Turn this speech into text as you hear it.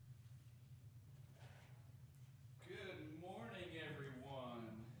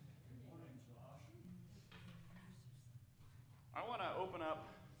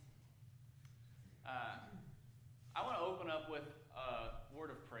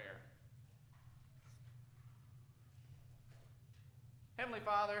Heavenly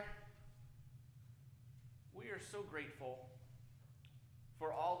Father, we are so grateful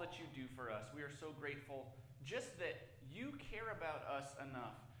for all that you do for us. We are so grateful just that you care about us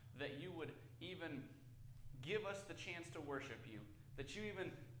enough that you would even give us the chance to worship you, that you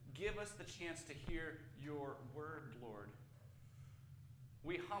even give us the chance to hear your word, Lord.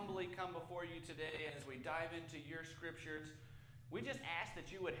 We humbly come before you today as we dive into your scriptures. We just ask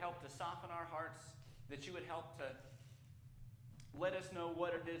that you would help to soften our hearts, that you would help to let us know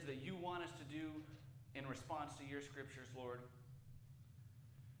what it is that you want us to do in response to your scriptures, Lord.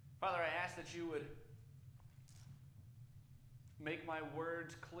 Father, I ask that you would make my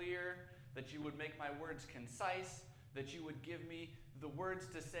words clear, that you would make my words concise, that you would give me the words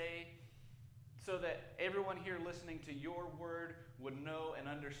to say so that everyone here listening to your word would know and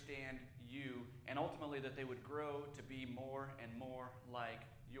understand you, and ultimately that they would grow to be more and more like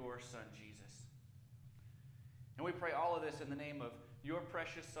your Son, Jesus. And we pray all of this in the name of your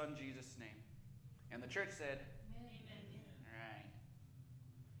precious Son, Jesus' name. And the church said, Amen. All right.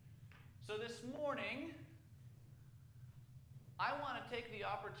 So this morning, I want to take the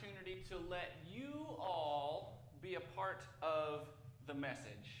opportunity to let you all be a part of the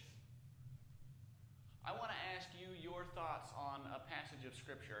message. I want to ask you your thoughts on a passage of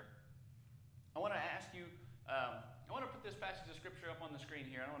Scripture. I want to ask you, I want to put this passage of Scripture up on the screen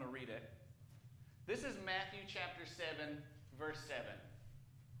here. I want to read it. This is Matthew chapter 7, verse 7.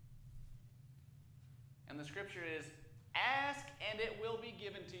 And the Scripture is, "Ask and it will be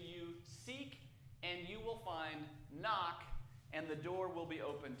given to you. Seek and you will find. Knock and the door will be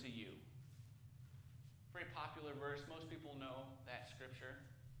open to you." Very popular verse. Most people know that Scripture.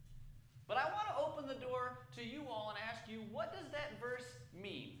 But I want to open the door to you all and ask you, what does that verse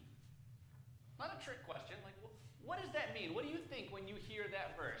mean? Not a trick question. Like, what does that mean? What do you think when you hear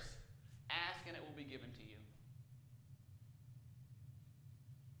that verse? Ask and it will be given to you.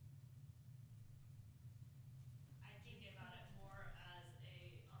 I think about it more as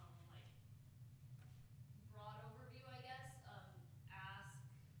a broad overview, I guess. Ask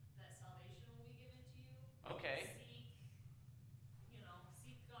that salvation will be given to you. Okay.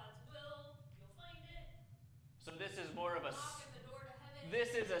 Seek God's will, you'll find it. So this is more of a... Knock at the door to heaven.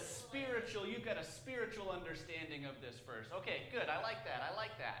 This is a spiritual, you've got a spiritual understanding of this verse. Okay, good. I like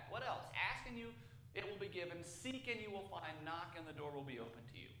that. What else? Ask and it will be given. Seek and you will find. Knock and the door will be open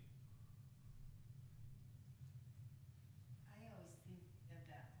to you. I always think of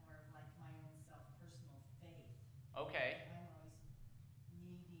that more of like my own self-personal faith. Okay. I'm always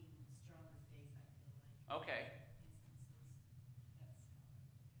needing stronger faith, I feel like. Okay.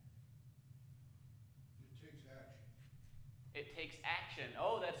 Instances. That's how It takes action.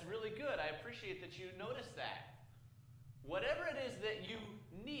 Oh, that's really good. I appreciate that you noticed that. Whatever it is that you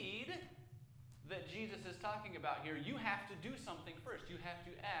need that Jesus is talking about here, you have to do something first. You have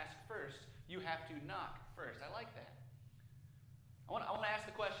to ask first. You have to knock first. I like that. I want to ask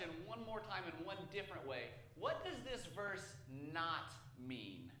the question one more time in one different way. What does this verse not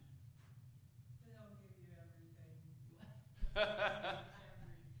mean? They don't give you everything.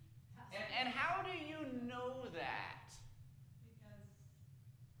 And how do you know that?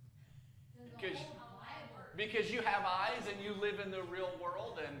 Because you have eyes and you live in the real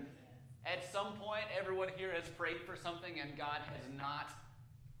world, and at some point everyone here has prayed for something and God has not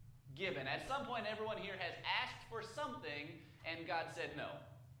given. At some point everyone here has asked for something and God said no.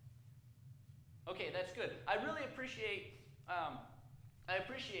 Okay, that's good. I really appreciate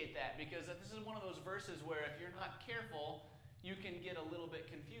that, because this is one of those verses where if you're not careful, you can get a little bit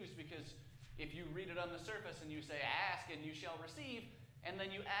confused, because if you read it on the surface and you say, ask and you shall receive, and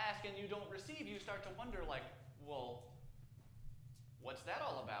then you ask and you don't receive, you start to wonder, like, well, what's that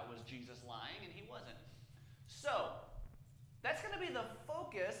all about? Was Jesus lying? And he wasn't. So, that's going to be the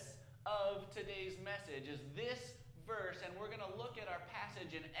focus of today's message, is this verse, and we're going to look at our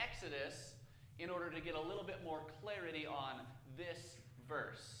passage in Exodus in order to get a little bit more clarity on this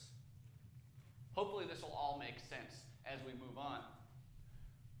verse. Hopefully this will all make sense as we move on.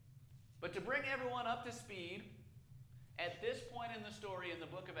 But to bring everyone up to speed, at this point in the story in the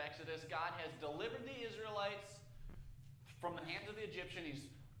book of Exodus, God has delivered the Israelites from the hands of the Egyptian. He's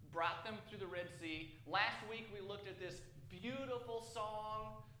brought them through the Red Sea. Last week we looked at this beautiful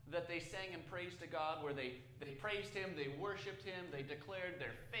song that they sang in praise to God, where they praised him, they worshiped him, they declared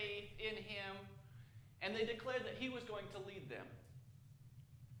their faith in him, and they declared that he was going to lead them.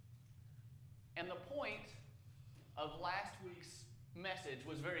 And the point of last week's message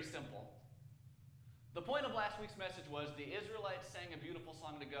was very simple. The point of last week's message was the Israelites sang a beautiful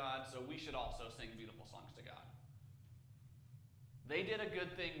song to God, so we should also sing beautiful songs to God. They did a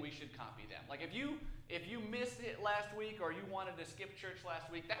good thing, we should copy them. Like if you missed it last week or you wanted to skip church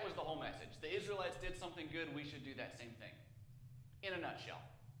last week, that was the whole message. The Israelites did something good, we should do that same thing. In a nutshell.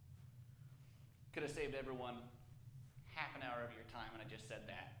 Could have saved everyone half an hour of your time, and I just said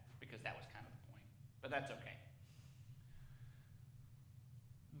that because that was kind of the point. But that's okay.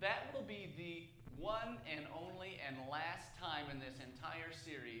 That will be the one and only and last time in this entire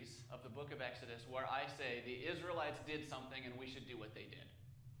series of the book of Exodus where I say the Israelites did something and we should do what they did.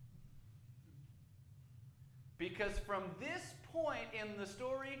 Because from this point in the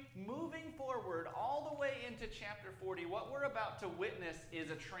story, moving forward all the way into chapter 40, what we're about to witness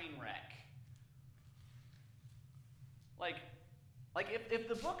is a train wreck. Like if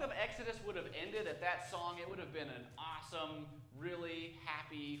the book of Exodus would have ended at that song, it would have been an awesome, really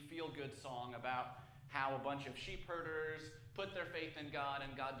happy, feel-good song about how a bunch of sheep herders put their faith in God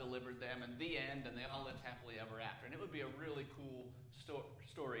and God delivered them, and the end, and they all lived happily ever after. And it would be a really cool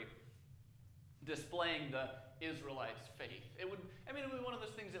story displaying the Israelites' faith. It would be one of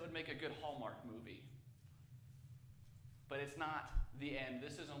those things that would make a good Hallmark movie. But it's not the end.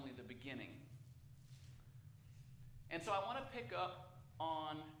 This is only the beginning. And so I want to pick up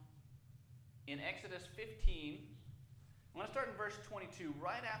in Exodus 15. I want to start in verse 22,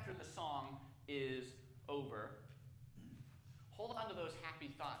 right after the song is over. Hold on to those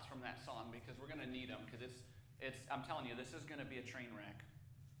happy thoughts from that song because we're going to need them because I'm telling you, this is going to be a train wreck.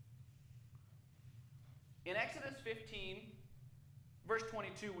 In Exodus 15, verse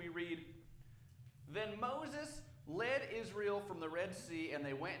 22, we read, "Then Moses led Israel from the Red Sea, and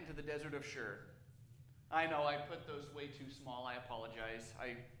they went into the desert of Shur." I know, I put those way too small. I apologize.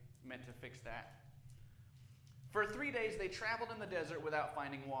 I meant to fix that. "For 3 days they traveled in the desert without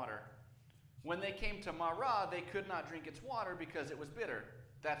finding water. When they came to Marah, they could not drink its water because it was bitter.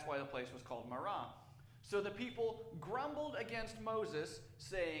 That's why the place was called Marah. So the people grumbled against Moses,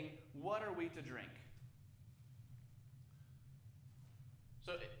 saying, 'What are we to drink?'"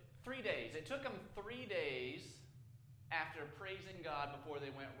 So 3 days. It took them 3 days after praising God before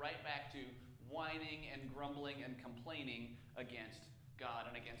they went right back to whining and grumbling and complaining against God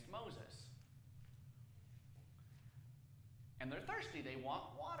and against Moses. And they're thirsty. They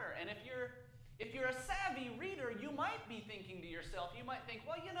want water. And if you're a savvy reader, you might be thinking to yourself, you might think,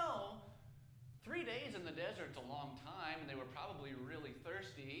 well, 3 days in the desert's a long time, and they were probably really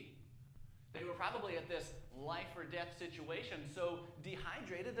thirsty. They were probably at this life or death situation, so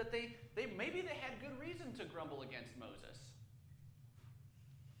dehydrated that maybe they had good reason to grumble against Moses.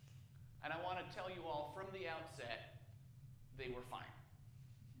 And I want to tell you all from the outset, they were fine.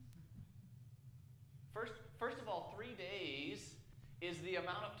 First of all, 3 days is the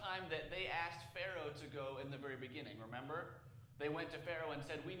amount of time that they asked Pharaoh to go in the very beginning. Remember? They went to Pharaoh and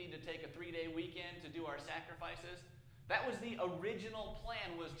said, "We need to take a 3-day weekend to do our sacrifices." That was the original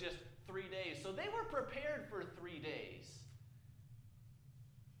plan, was just 3 days. So they were prepared for 3 days.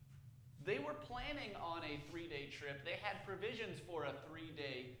 They were planning on a 3-day trip. They had provisions for a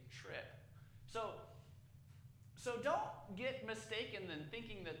 3-day trip. So don't get mistaken in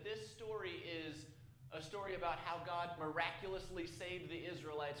thinking that this story is a story about how God miraculously saved the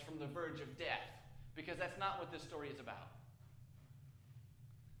Israelites from the verge of death, because that's not what this story is about.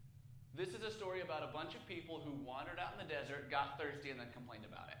 This is a story about a bunch of people who wandered out in the desert, got thirsty, and then complained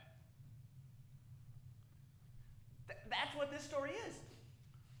about it. That's what this story is.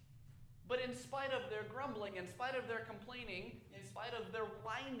 But in spite of their grumbling, in spite of their complaining, in spite of their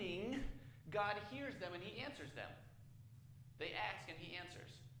whining, God hears them and He answers them. They ask and He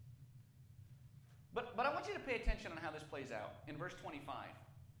answers. But I want you to pay attention on how this plays out. In verse 25,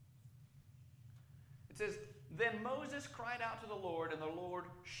 it says, "Then Moses cried out to the Lord, and the Lord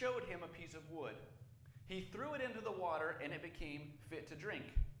showed him a piece of wood. He threw it into the water, and it became fit to drink.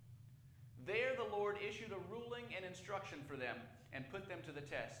 There the Lord issued a ruling and instruction for them, and put them to the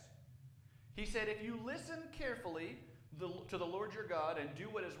test. He said, 'If you listen carefully to the Lord your God, and do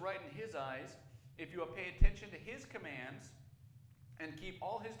what is right in His eyes, if you will pay attention to His commands, and keep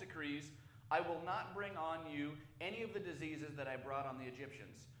all His decrees, I will not bring on you any of the diseases that I brought on the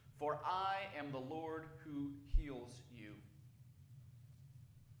Egyptians. For I am the Lord who heals you.'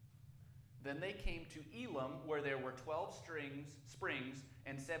 Then they came to Elim, where there were 12 springs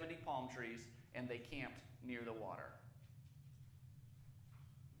and 70 palm trees, and they camped near the water."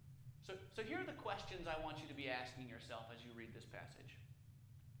 So here are the questions I want you to be asking yourself as you read this passage.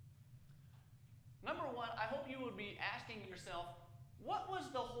 Number one, I hope you would be asking yourself, what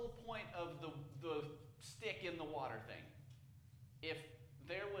was the whole point of the stick in the water thing? If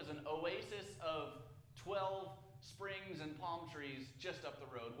there was an oasis of 12 springs and palm trees just up the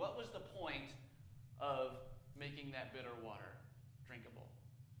road, what was the point of making that bitter water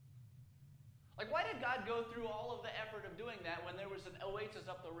Like, why did God go through all of the effort of doing that when there was an oasis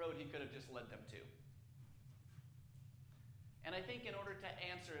up the road he could have just led them to? And I think in order to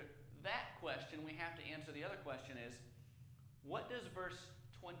answer that question, we have to answer the other question is, what does verse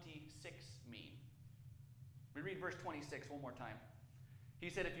 26 mean? We read verse 26 one more time. He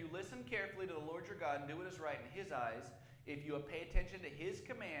said, if you listen carefully to the Lord your God and do what is right in his eyes, if you pay attention to his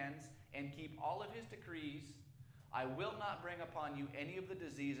commands and keep all of his decrees, I will not bring upon you any of the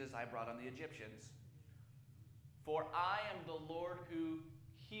diseases I brought on the Egyptians. For I am the Lord who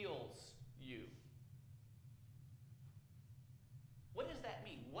heals you. What does that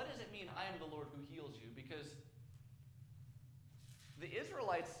mean? What does it mean, I am the Lord who heals you? Because the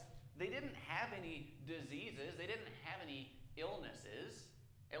Israelites, they didn't have any diseases. They didn't have any illnesses.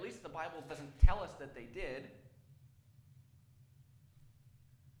 At least the Bible doesn't tell us that they did.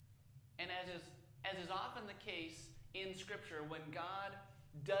 And as is often the case in Scripture, when God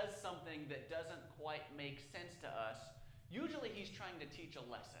does something that doesn't quite make sense to us, usually he's trying to teach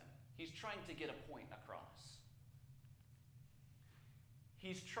a lesson. He's trying to get a point across.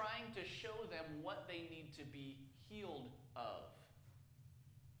 He's trying to show them what they need to be healed of.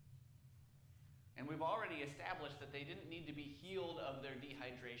 And we've already established that they didn't need to be healed of their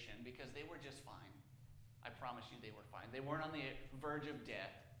dehydration because they were just fine. I promise you they were fine. They weren't on the verge of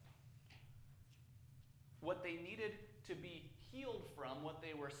death. What they needed to be healed from, what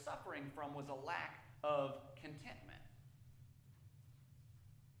they were suffering from, was a lack of contentment.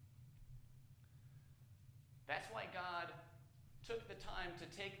 That's why God took the time to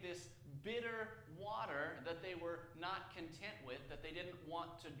take this bitter water that they were not content with, that they didn't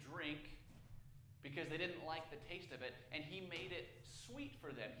want to drink because they didn't like the taste of it, and he made it sweet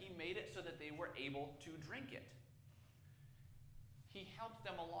for them. He made it so that they were able to drink it. He helped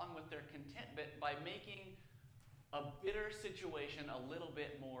them along with their contentment by making a bitter situation a little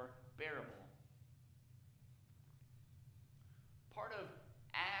bit more bearable. Part of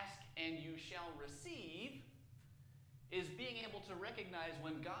ask and you shall receive is being able to recognize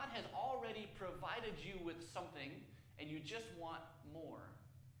when God has already provided you with something and you just want more.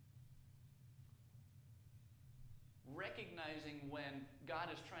 Recognizing when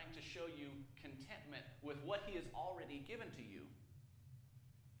God is trying to show you contentment with what he has already given to you.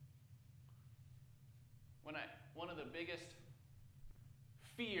 One of the biggest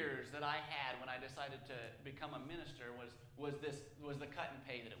fears that I had when I decided to become a minister was the cut in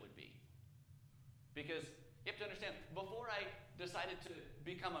pay that it would be. Because you have to understand, before I decided to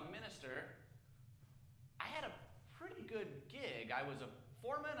become a minister, I had a pretty good gig. I was a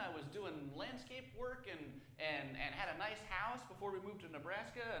foreman. I was doing landscape work and had a nice house before we moved to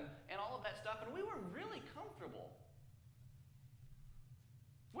Nebraska and all of that stuff. And we were really comfortable.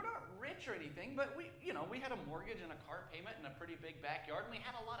 We're not rich or anything, but we had a mortgage and a car payment and a pretty big backyard, and we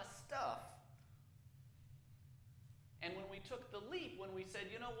had a lot of stuff. And when we took the leap, when we said,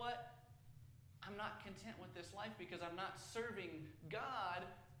 you know what, I'm not content with this life because I'm not serving God,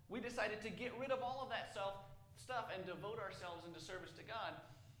 we decided to get rid of all of that stuff and devote ourselves into service to God.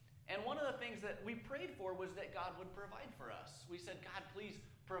 And one of the things that we prayed for was that God would provide for us. We said, God, please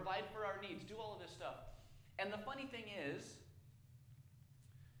provide for our needs. Do all of this stuff. And the funny thing is,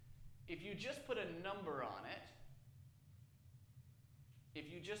 if you just put a number on it, if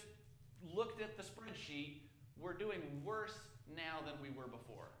you just looked at the spreadsheet, we're doing worse now than we were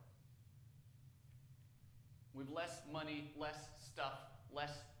before. We've less money, less stuff,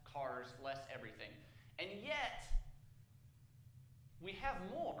 less cars, less everything. And yet, we have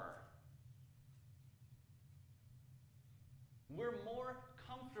more. We're more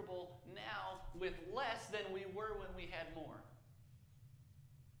comfortable now with less than we were when we had more.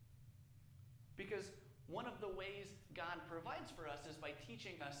 Because one of the ways God provides for us is by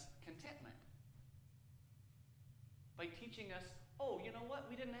teaching us contentment. By teaching us, oh, you know what?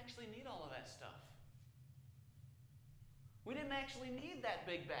 We didn't actually need all of that stuff. We didn't actually need that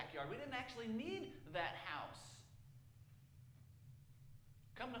big backyard. We didn't actually need that house.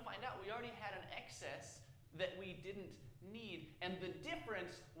 Come to find out, we already had an excess that we didn't need. And the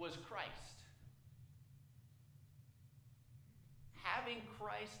difference was Christ. Having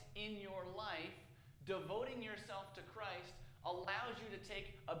Christ in your life, devoting yourself to Christ, allows you to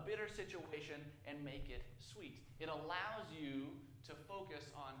take a bitter situation and make it sweet. It allows you to focus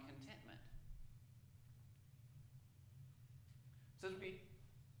on contentment. So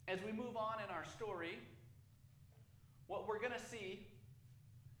as we move on in our story, what we're going to see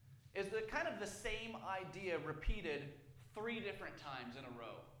is the kind of the same idea repeated 3 different times in a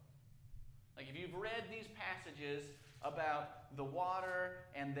row. Like if you've read these passages about the water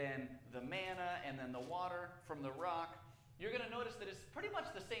and then the manna and then the water from the rock, you're going to notice that it's pretty much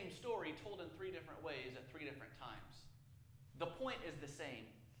the same story told in 3 different ways at 3 different times. The point is the same.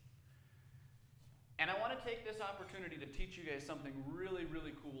 And I want to take this opportunity to teach you guys something really,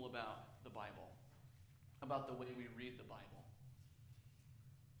 really cool about the Bible, about the way we read the Bible.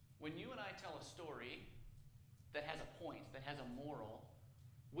 When you and I tell a story that has a point, that has a moral,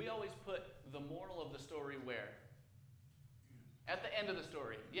 we always put the moral of the story where? At the end of the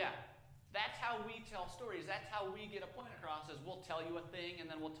story. Yeah. That's how we tell stories. That's how we get a point across, is we'll tell you a thing,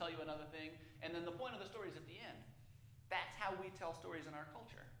 and then we'll tell you another thing, and then the point of the story is at the end. That's how we tell stories in our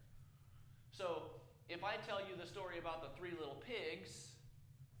culture. So, if I tell you the story about the 3 little pigs,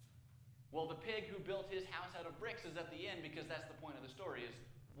 well, the pig who built his house out of bricks is at the end, because that's the point of the story, is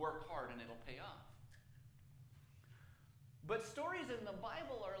work hard and it'll pay off. But stories in the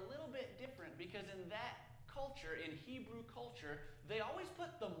Bible are a little bit different, because in that culture, in Hebrew culture, they always put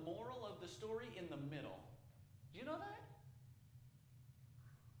the moral of the story in the middle. Do you know that?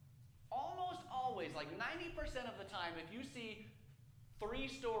 Almost always, like 90% of the time, if you see 3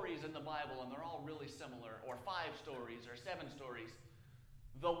 stories in the Bible and they're all really similar, or 5 stories, or 7 stories,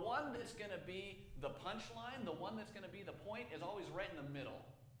 the one that's going to be the punchline, the one that's going to be the point, is always right in the middle.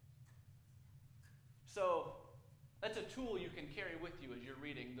 So, that's a tool you can carry with you as you're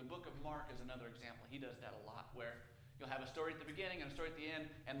reading. The book of Mark is another example. He does that a lot, where you'll have a story at the beginning and a story at the end,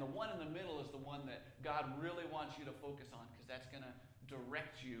 and the one in the middle is the one that God really wants you to focus on, because that's going to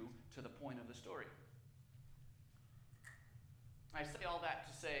direct you to the point of the story. I say all that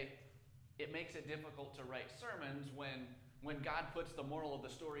to say it makes it difficult to write sermons when God puts the moral of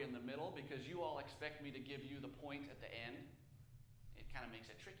the story in the middle, because you all expect me to give you the point at the end. It kind of makes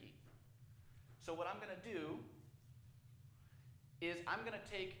it tricky. So what I'm going to do is I'm going to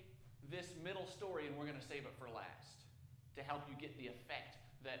take this middle story and we're going to save it for last, to help you get the effect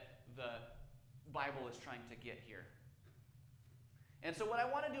that the Bible is trying to get here. And so what I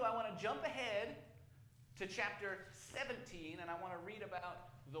want to do, I want to jump ahead to chapter 17, and I want to read about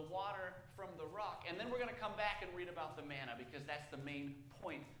the water from the rock. And then we're going to come back and read about the manna, because that's the main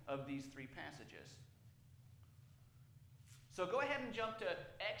point of these 3 passages. So go ahead and jump to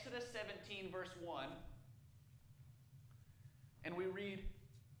Exodus 17, verse 1. And we read,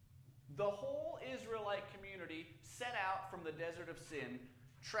 "The whole Israelite community set out from the desert of Sin,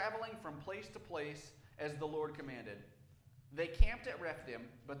 traveling from place to place as the Lord commanded. They camped at Rephidim,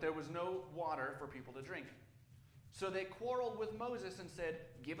 but there was no water for people to drink. So they quarreled with Moses and said,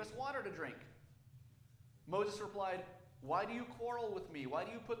 'Give us water to drink.' Moses replied, 'Why do you quarrel with me? Why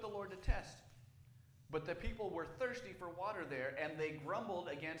do you put the Lord to test?' But the people were thirsty for water there, and they grumbled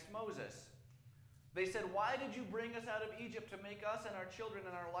against Moses. They said, 'Why did you bring us out of Egypt to make us and our children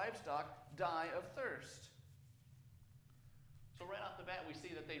and our livestock die of thirst?'" So right off the bat, we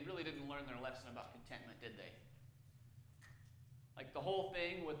see that they really didn't learn their lesson about contentment, did they? Like the whole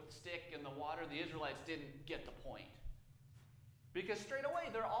thing with the stick and the water, the Israelites didn't get the point. Because straight away,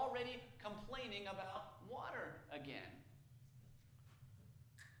 they're already complaining about water again.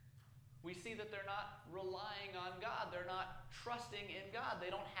 We see that they're not relying on God. They're not trusting in God. They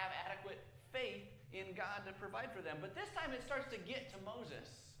don't have adequate faith in God to provide for them. But this time it starts to get to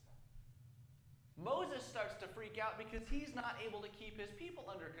Moses. Moses starts to freak out because he's not able to keep his people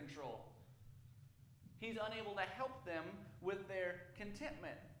under control. He's unable to help them with their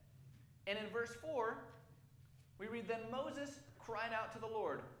contentment. And in verse 4, we read, "Then Moses cried out to the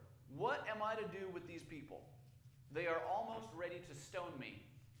Lord, 'What am I to do with these people? They are almost ready to stone me.'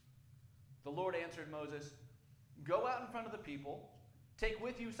 The Lord answered Moses, 'Go out in front of the people, take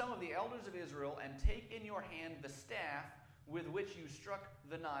with you some of the elders of Israel, and take in your hand the staff with which you struck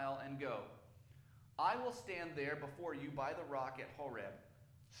the Nile, and go. I will stand there before you by the rock at Horeb.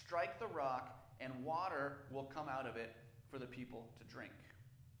 Strike the rock, and water will come out of it for the people to drink.'"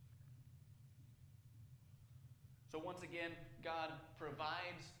 So once again, God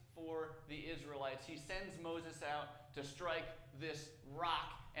provides for the Israelites. He sends Moses out to strike this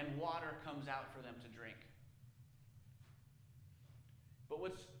rock, and water comes out for them to drink. But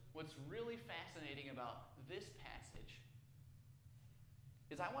what's really fascinating about this passage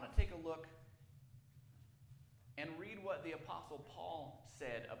is I want to take a look and read what the Apostle Paul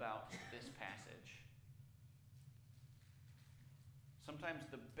said about this passage. Sometimes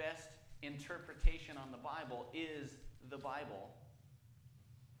the best interpretation on the Bible is the Bible.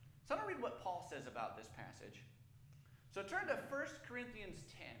 So I'm going to read what Paul says about this passage. So turn to 1 Corinthians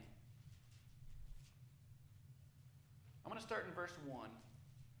 10. I'm going to start in verse 1.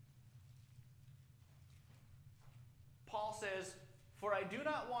 Paul says, "For I do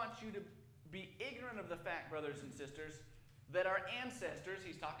not want you to be ignorant of the fact, brothers and sisters, that our ancestors,"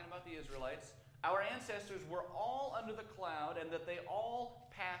 he's talking about the Israelites, our ancestors were all under the cloud and that they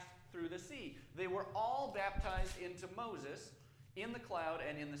all passed through the sea. They were all baptized into Moses in the cloud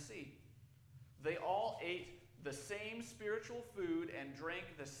and in the sea. They all ate the same spiritual food and drank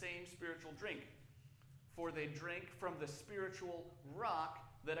the same spiritual drink, for they drank from the spiritual rock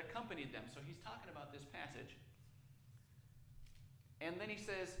that accompanied them. So he's talking about this passage. And then he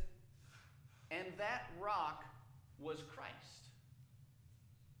says, and that rock was Christ.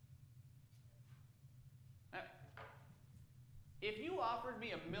 Now, if you offered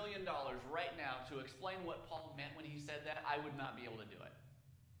me $1 million right now to explain what Paul meant when he said that, I would not be able to do it.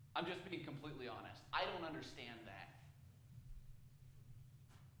 I'm just being completely honest. I don't understand that.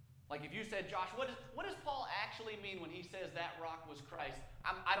 Like if you said, Josh, what does Paul actually mean when he says that rock was Christ?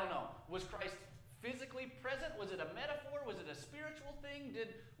 I don't know. Was Christ physically present? Was it a metaphor? Was it a spiritual thing?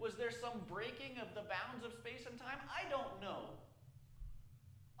 Was there some breaking of the bounds of space and time? I don't know.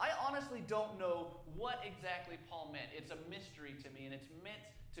 I honestly don't know what exactly Paul meant. It's a mystery to me, and it's meant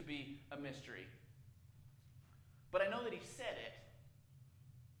to be a mystery. But I know that he said it.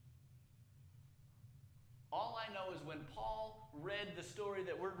 All I know is when Paul read the story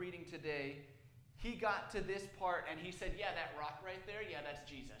that we're reading today, he got to this part and he said, yeah, that rock right there, yeah, that's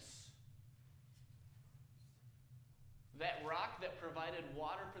Jesus. That rock that provided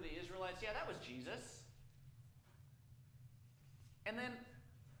water for the Israelites, yeah, that was Jesus. And then,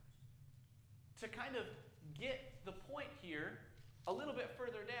 to kind of get the point here, a little bit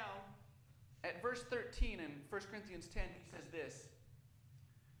further down, at verse 13 in 1 Corinthians 10, he says this.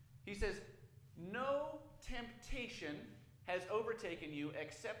 He says, no temptation has overtaken you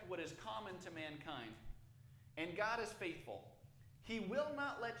except what is common to mankind. And God is faithful. He will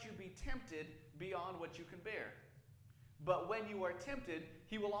not let you be tempted beyond what you can bear. But when you are tempted,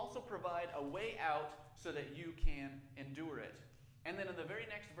 he will also provide a way out so that you can endure it. And then in the very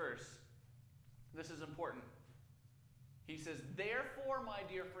next verse, this is important. He says, therefore, my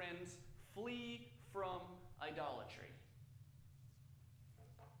dear friends, flee from idolatry.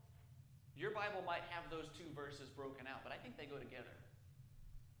 Your Bible might have those two verses broken out, but I think they go together.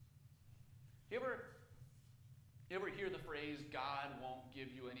 You ever hear the phrase, God won't give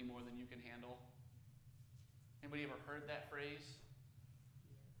you any more than you can handle? Anybody ever heard that phrase?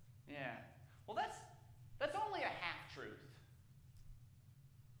 Yeah. Well, that's only a half-truth.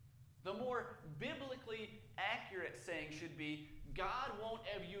 The more biblically accurate saying should be, God won't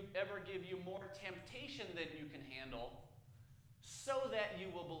ever give you more temptation than you can handle so that you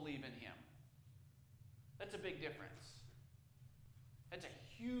will believe in him. That's a big difference. That's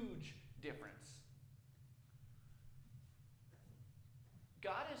a huge difference.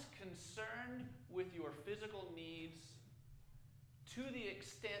 God is concerned with your physical needs to the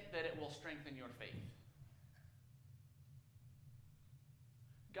extent that it will strengthen your faith.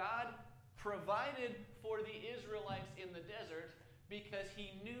 God provided for the Israelites in the desert because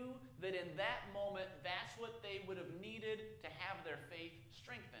he knew that in that moment, that's what they would have needed to have their faith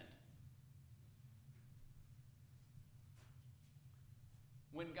strengthened.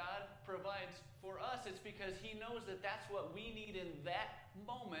 When God provides for us, it's because he knows that that's what we need in that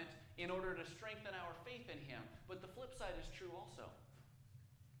moment in order to strengthen our faith in him. But the flip side is true also.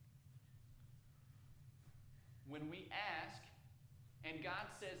 When we ask and God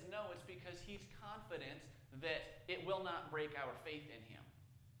says no, it's because he's confident that it will not break our faith in him.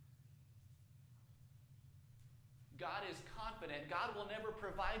 God is confident. God will never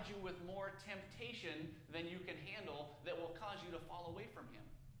provide you with more temptation than you can handle that will cause you to fall away from him.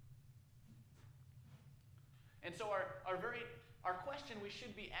 And so our question we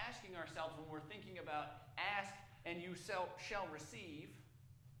should be asking ourselves when we're thinking about ask and you shall receive.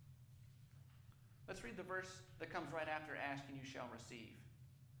 Let's read the verse that comes right after ask and you shall receive.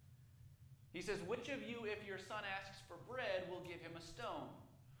 He says, which of you, if your son asks for bread, will give him a stone?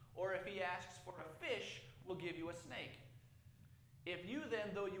 Or if he asks for a fish, will give you a snake? If you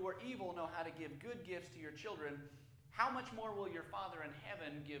then, though you are evil, know how to give good gifts to your children, how much more will your Father in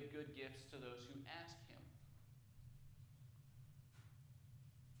heaven give good gifts to those who ask him?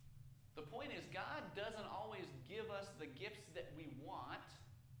 The point is, God doesn't always give us the gifts that we want.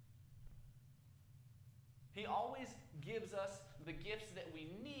 He always gives us the gifts that we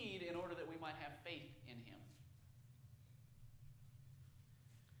need in order that we might have faith in him.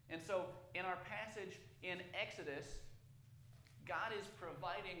 And so, in our passage in Exodus, God is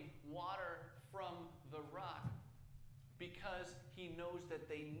providing water from the rock because he knows that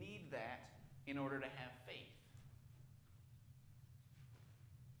they need that in order to have faith.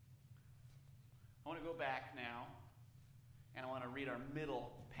 I want to go back now, and I want to read our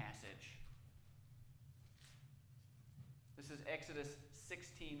middle passage. This is Exodus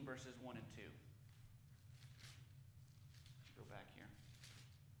 16, verses 1 and 2.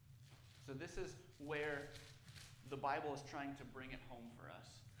 So this is where the Bible is trying to bring it home for us.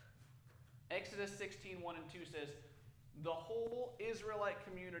 Exodus 16:1 and 2 says, the whole Israelite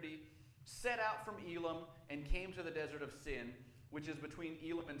community set out from Elim and came to the desert of Sin, which is between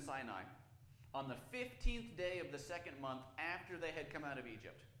Elim and Sinai, on the 15th day of the second month after they had come out of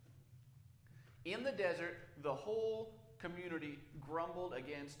Egypt. In the desert, the whole community grumbled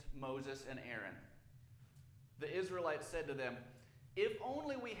against Moses and Aaron. The Israelites said to them, if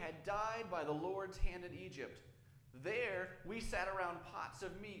only we had died by the Lord's hand in Egypt. There we sat around pots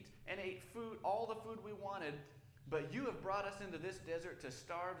of meat and ate food, all the food we wanted, but you have brought us into this desert to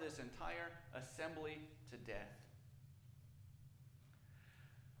starve this entire assembly to death.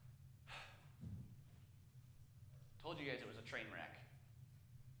 Told you guys it was a train wreck.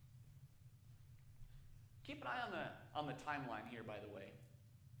 Keep an eye on the timeline here, by the way.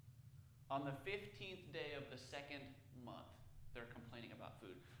 On the 15th day of the second month, they're complaining about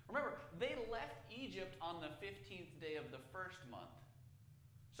food. Remember, they left Egypt on the 15th day of the first month.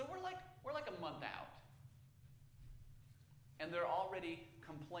 So we're like a month out. And they're already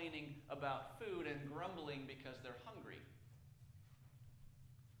complaining about food and grumbling because they're hungry.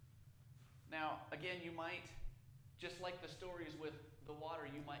 Now, again, you might, just like the stories with the water,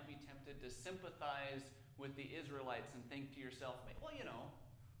 you might be tempted to sympathize with the Israelites and think to yourself, well,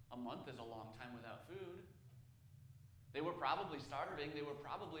 a month is a long time without food. They were probably starving. They were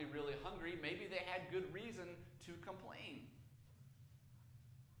probably really hungry. Maybe they had good reason to complain.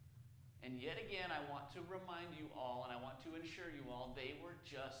 And yet again, I want to remind you all, and I want to assure you all, they were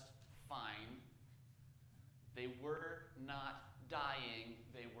just fine. They were not dying.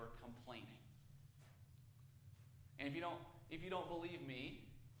 They were complaining. And if you don't believe me,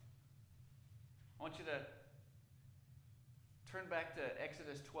 I want you to turn back to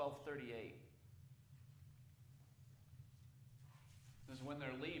Exodus 12:38. This is when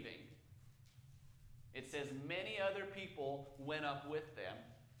they're leaving. It says, many other people went up with them,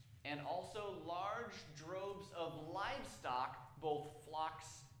 and also large droves of livestock, both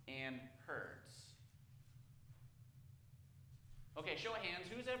flocks and herds. Okay, show of hands.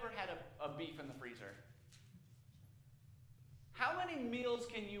 Who's ever had a beef in the freezer? How many meals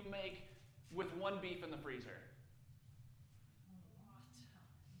can you make with one beef in the freezer?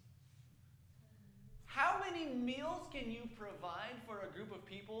 How many meals can you provide for a group of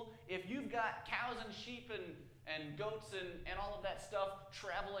people if you've got cows and sheep and goats and all of that stuff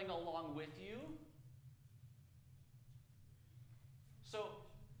traveling along with you? So,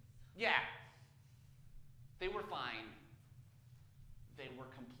 yeah, they were fine. They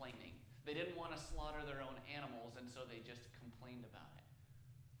were complaining. They didn't want to slaughter their own animals, and so they just complained about it.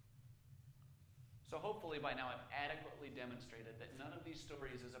 So hopefully by now I've adequately demonstrated that none of these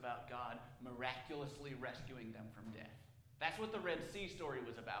stories is about God miraculously rescuing them from death. That's what the Red Sea story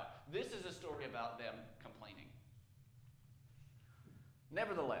was about. This is a story about them complaining.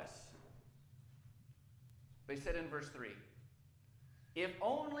 Nevertheless, they said in verse 3, if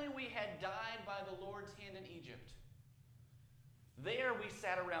only we had died by the Lord's hand in Egypt. There we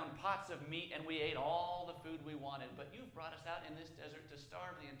sat around pots of meat and we ate all the food we wanted, but you've brought us out in this desert to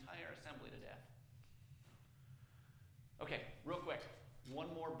starve the entire assembly to death. Okay, real quick, one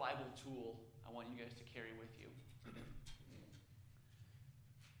more Bible tool I want you guys to carry with you.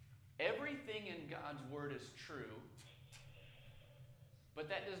 Everything in God's Word is true, but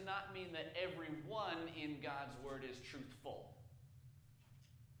that does not mean that everyone in God's Word is truthful.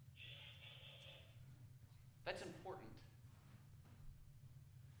 That's important.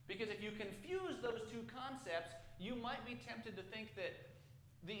 Because if you confuse those two concepts, you might be tempted to think that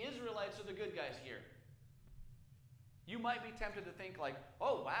the Israelites are the good guys here. You might be tempted to think like,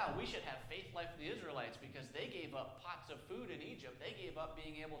 oh wow, we should have faith like the Israelites because they gave up pots of food in Egypt. They gave up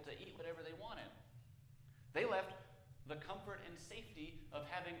being able to eat whatever they wanted. They left the comfort and safety of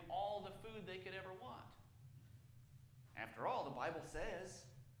having all the food they could ever want. After all, the Bible says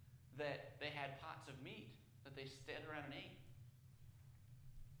that they had pots of meat that they stood around and ate.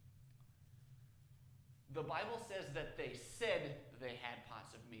 The Bible says that they said they had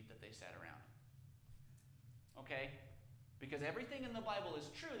pots of meat that they sat around. Okay? Because everything in the Bible is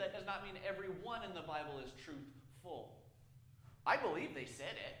true, that does not mean everyone in the Bible is truthful. I believe they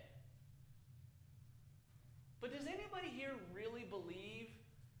said it. But does anybody here really believe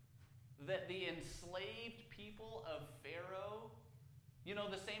that the enslaved people of Pharaoh,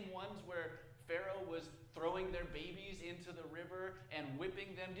 the same ones where Pharaoh was throwing their babies into the river and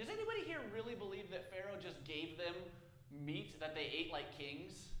whipping them, does anybody here really believe that Pharaoh just gave them meat that they ate like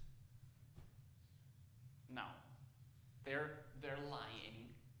kings? No. They're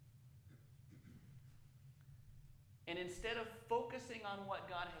lying. And instead of focusing on what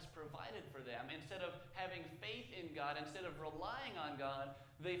God has provided for them, instead of having faith in God, instead of relying on God,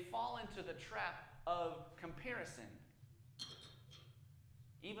 they fall into the trap of comparison.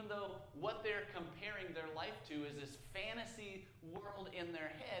 Even though what they're comparing their life to is this fantasy world in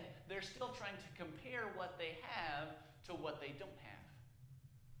their head, they're still trying to compare what they have to what they don't have.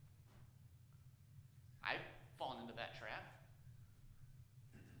 I've fallen into that trap.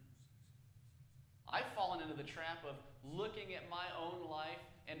 I've fallen into the trap of looking at my own life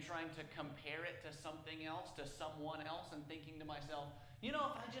and trying to compare it to something else, to someone else, and thinking to myself, you know,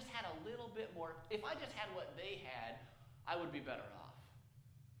 if I just had a little bit more, if I just had what they had, I would be better off.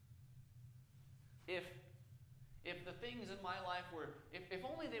 If the things in my life were, if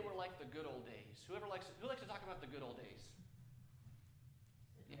only they were like the good old days. Who likes to talk about the good old days?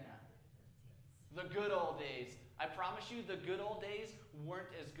 Yeah. The good old days. I promise you, the good old days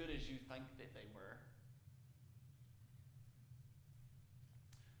weren't as good as you think that they were.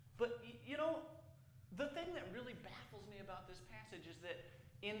 But, you know, the thing that really baffles me about this passage is that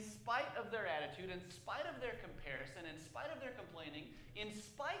in spite of their attitude, in spite of their comparison, in spite of their complaining, in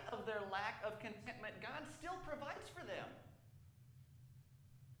spite of their lack of contentment, God still provides for them.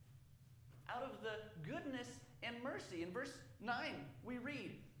 Out of the goodness and mercy. In verse 9, we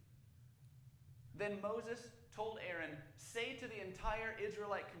read, "Then Moses told Aaron, 'Say to the entire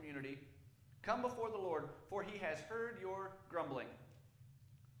Israelite community, come before the Lord, for he has heard your grumbling.'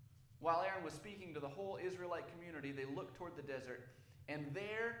 While Aaron was speaking to the whole Israelite community, they looked toward the desert, and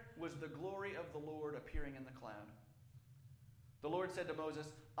there was the glory of the Lord appearing in the cloud. The Lord said to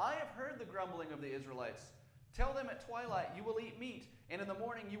Moses, 'I have heard the grumbling of the Israelites. Tell them at twilight you will eat meat, and in the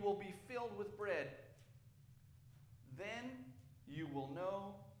morning you will be filled with bread. Then you will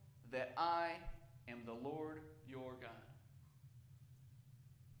know that I am the Lord your God.'"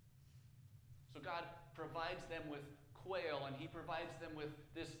 So God provides them with quail, and he provides them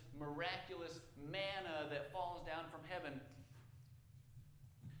with this miraculous manna that falls down from heaven.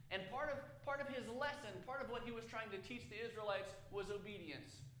 And part of his lesson, part of what he was trying to teach the Israelites was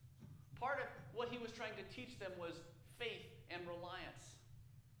obedience. Part of what he was trying to teach them was faith and reliance.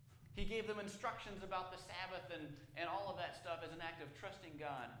 He gave them instructions about the Sabbath and all of that stuff as an act of trusting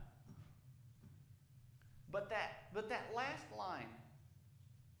God. But that last line,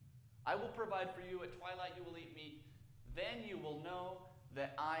 "I will provide for you, at twilight you will eat meat, then you will know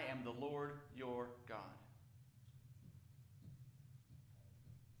that I am the Lord your God."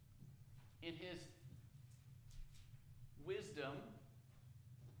 In his wisdom,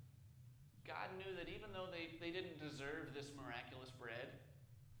 God knew that even though they didn't deserve this miraculous bread,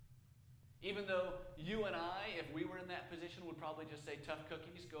 even though you and I, if we were in that position, would probably just say, "Tough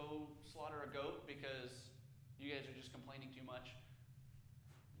cookies, go slaughter a goat because you guys are just complaining too much,"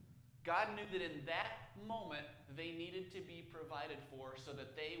 God knew that in that moment they needed to be provided for so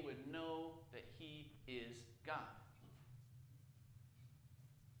that they would know that he is God.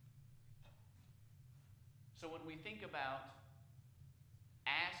 So when we think about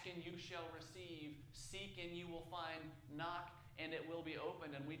ask and you shall receive, seek and you will find, knock and it will be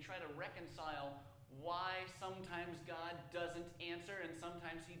opened, and we try to reconcile why sometimes God doesn't answer and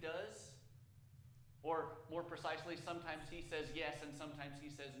sometimes he does, or more precisely, sometimes he says yes and sometimes he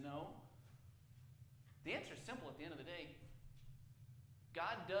says no. The answer is simple at the end of the day.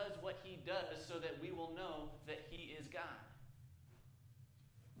 God does what he does so that we will know that he is God.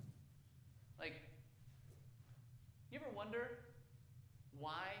 Like, you ever wonder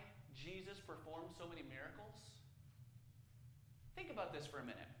why Jesus performed so many miracles? Think about this for a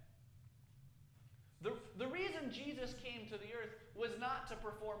minute. The reason Jesus came to the earth was not to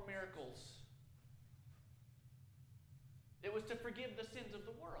perform miracles. It was to forgive the sins of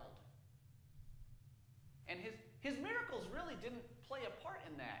the world. And his miracles really didn't play a part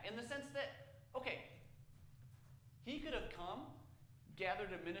in that, in the sense that, okay, he could have come,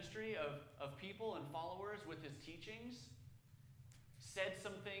 gathered a ministry of people and followers with his teachings, said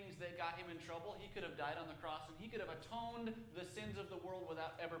some things that got him in trouble. He could have died on the cross, and he could have atoned the sins of the world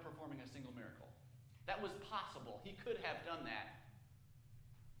without ever performing a single miracle. That was possible. He could have done that.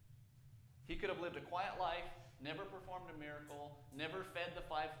 He could have lived a quiet life, never performed a miracle, never fed the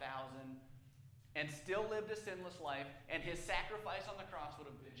 5,000, and still lived a sinless life, and his sacrifice on the cross would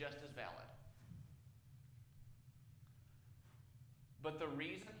have been just as valid. But the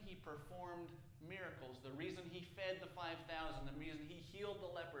reason he performed miracles, the reason he fed the 5,000, the reason he healed the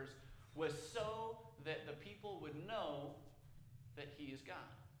lepers, was so that the people would know that he is God.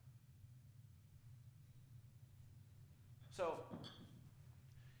 So,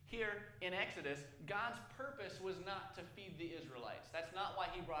 here in Exodus, God's purpose was not to feed the Israelites. That's not why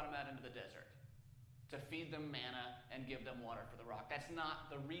he brought them out into the desert. to feed them manna and give them water for the rock. That's not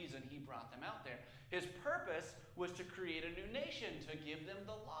the reason he brought them out there. His purpose was to create a new nation, to give them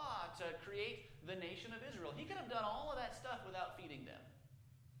the law, to create the nation of Israel. He could have done all of that stuff without feeding them.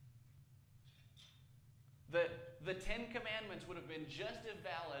 The Ten Commandments would have been just as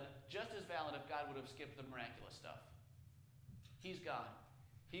valid if God would have skipped the miraculous stuff. He's God.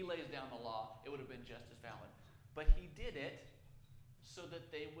 He lays down the law. It would have been just as valid. But he did it so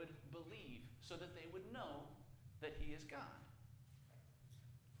that they would believe, so that they would know that he is God.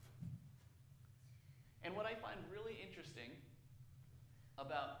 And what I find really interesting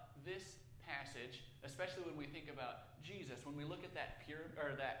about this passage, especially when we think about Jesus, when we look at that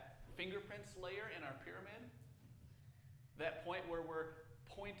fingerprints layer in our pyramid, that point where we're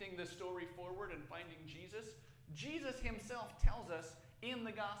pointing the story forward and finding Jesus, Jesus himself tells us in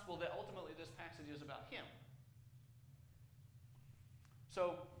the gospel that ultimately this passage is about him.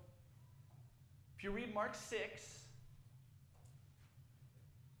 So, if you read Mark 6,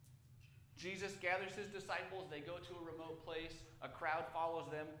 Jesus gathers his disciples, they go to a remote place, a crowd follows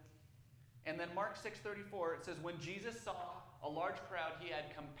them. And then Mark 6:34, it says, when Jesus saw a large crowd, he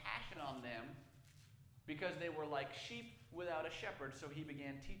had compassion on them because they were like sheep without a shepherd, so he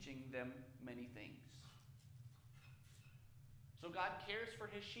began teaching them many things. So God cares for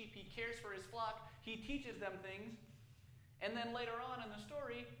his sheep, he cares for his flock, he teaches them things, and then later on in the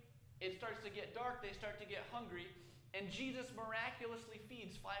story, it starts to get dark, they start to get hungry, and Jesus miraculously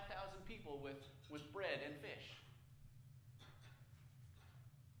feeds 5,000 people with bread and fish.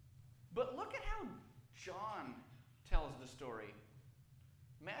 But look at how John tells the story.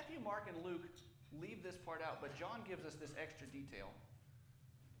 Matthew, Mark, and Luke leave this part out, but John gives us this extra detail.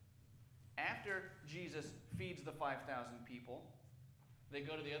 After Jesus feeds the 5,000 people, they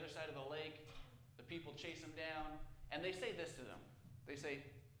go to the other side of the lake, the people chase them down, and they say this to them. They say,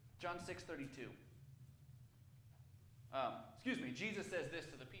 John 6:32. Jesus says this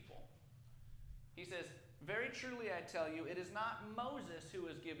to the people. He says, very truly I tell you, it is not Moses who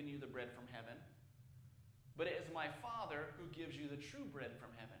has given you the bread from heaven, but it is my Father who gives you the true bread from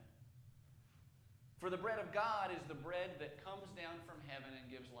heaven. For the bread of God is the bread that comes down from heaven and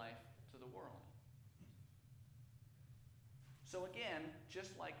gives life to the world. So again,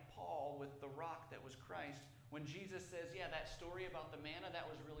 just like Paul with the rock that was Christ, when Jesus says, yeah, that story about the manna, that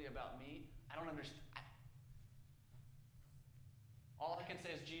was really about me, I don't understand. All I can say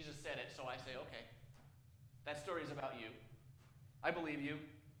is Jesus said it, so I say, okay, that story is about you. I believe you.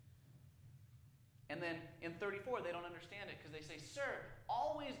 And then in 34, they don't understand it because they say, sir,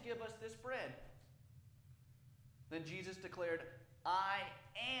 always give us this bread. Then Jesus declared, I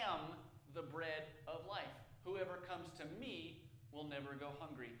am the bread of life. Whoever comes to me will never go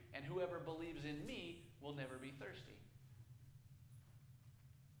hungry, and whoever believes in me will never be thirsty.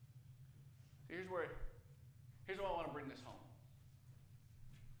 Here's where I want to bring this home.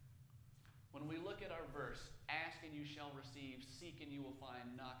 When we look at our verse, ask and you shall receive, seek and you will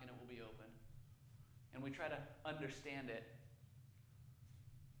find, knock and it will be opened, and we try to understand it,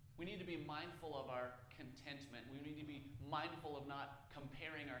 we need to be mindful of our contentment. We need to be mindful of not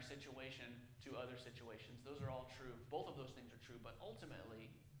comparing our situation to other situations. Those are all true. Both of those things are true, but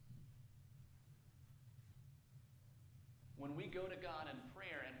ultimately, when we go to God in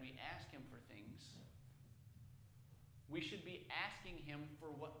prayer and we ask him for things, we should be asking him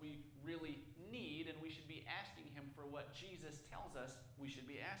for what we really need, and we should be asking him for what Jesus tells us we should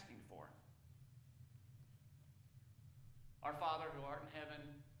be asking for. Our Father who art in heaven,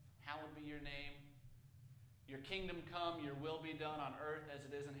 hallowed be your name. Your kingdom come, your will be done on earth as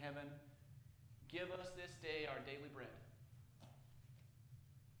it is in heaven. Give us this day our daily bread.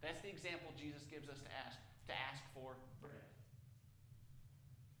 That's the example Jesus gives us to ask for bread.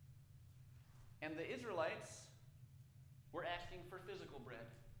 And the Israelites were asking for physical bread.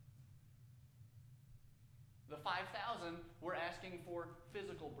 The 5,000 were asking for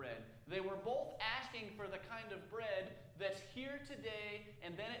physical bread. They were both asking for the kind of bread that's here today,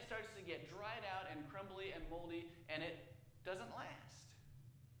 and then it starts to get dried out and crumbly and moldy, and it doesn't last.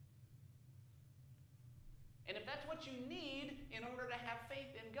 And if that's what you need in order to have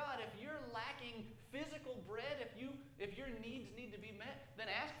faith in God, if you're lacking physical bread, if your needs need to be met,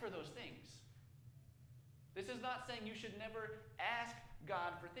 then ask for those things. This is not saying you should never ask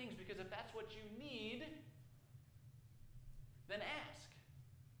God for things, because if that's what you need, then ask.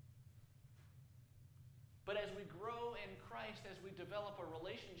 But as we grow in Christ, as we develop a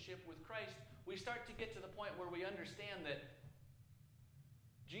relationship with Christ, we start to get to the point where we understand that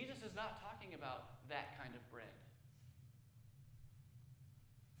Jesus is not talking about that kind of bread.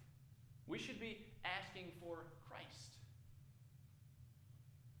 We should be asking for Christ.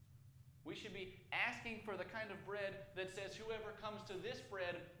 We should be asking for the kind of bread that says, whoever comes to this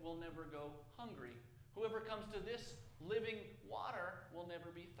bread will never go hungry. Whoever comes to this living water will never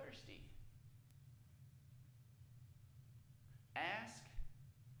be thirsty. Ask,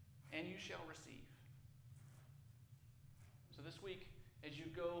 and you shall receive. So this week, as you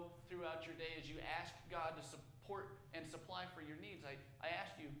go throughout your day, as you ask God to support and supply for your needs, I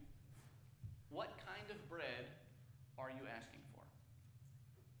ask you, what kind of bread are you asking for?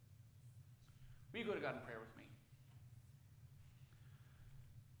 Will you go to God in prayer with me?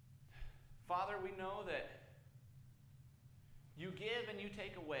 Father, we know that you give and you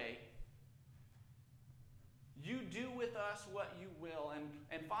take away. You do with us what you will.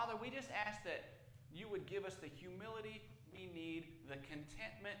 And Father, we just ask that you would give us the humility we need, the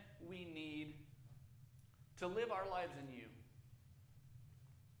contentment we need to live our lives in you.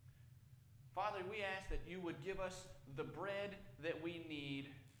 Father, we ask that you would give us the bread that we need,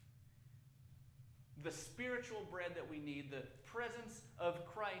 the spiritual bread that we need, the presence of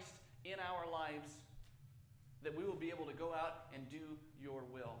Christ in our lives, that we will be able to go out and do your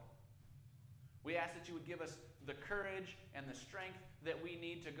will. We ask that you would give us the courage and the strength that we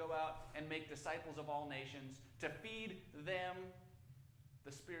need to go out and make disciples of all nations, to feed them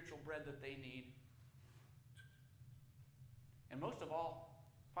the spiritual bread that they need. And most of all,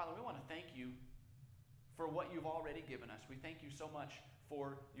 Father, we want to thank you for what you've already given us. We thank you so much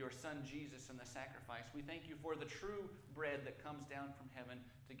for your Son Jesus and the sacrifice. We thank you for the true bread that comes down from heaven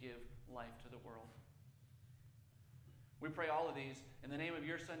to give life to the world. We pray all of these in the name of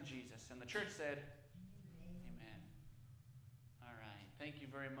your Son Jesus. And the church said, Amen. All right. Thank you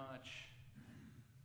very much.